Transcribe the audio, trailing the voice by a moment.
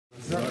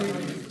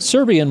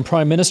Serbian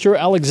Prime Minister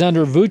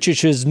Aleksandar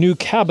Vucic's new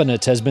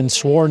cabinet has been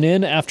sworn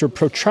in after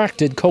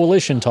protracted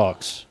coalition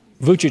talks.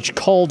 Vucic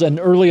called an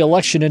early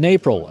election in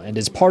April, and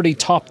his party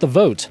topped the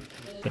vote.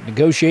 But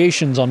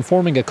negotiations on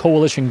forming a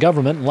coalition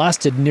government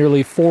lasted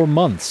nearly 4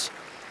 months.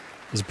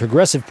 His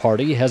Progressive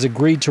Party has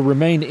agreed to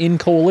remain in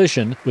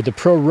coalition with the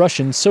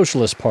pro-Russian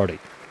Socialist Party.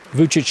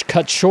 Vucic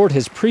cut short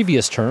his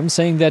previous term,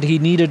 saying that he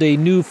needed a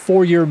new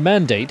 4-year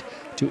mandate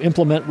to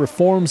implement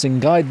reforms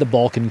and guide the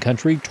Balkan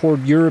country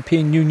toward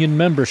European Union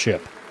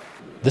membership.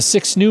 The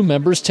 6 new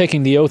members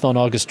taking the oath on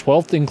August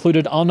 12th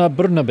included Ana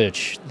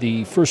Brnabić,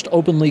 the first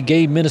openly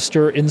gay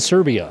minister in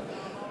Serbia,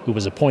 who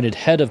was appointed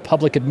head of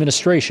public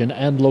administration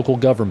and local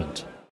government.